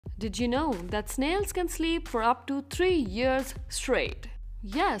Did you know that snails can sleep for up to 3 years straight?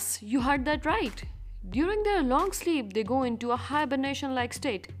 Yes, you heard that right. During their long sleep, they go into a hibernation-like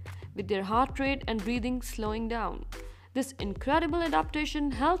state, with their heart rate and breathing slowing down. This incredible adaptation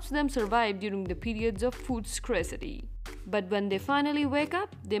helps them survive during the periods of food scarcity. But when they finally wake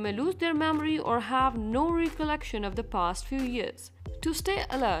up, they may lose their memory or have no recollection of the past few years. To stay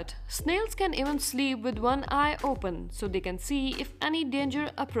alert, snails can even sleep with one eye open so they can see if any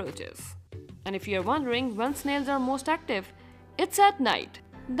danger approaches. And if you're wondering when snails are most active, it's at night.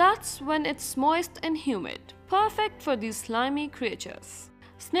 That's when it's moist and humid, perfect for these slimy creatures.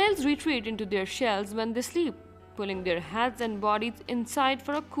 Snails retreat into their shells when they sleep, pulling their heads and bodies inside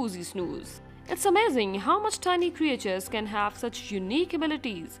for a cozy snooze. It's amazing how much tiny creatures can have such unique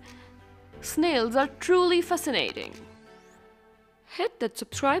abilities. Snails are truly fascinating. Hit that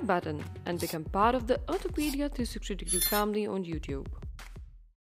subscribe button and become part of the Orthopedia 360 Degree family on YouTube.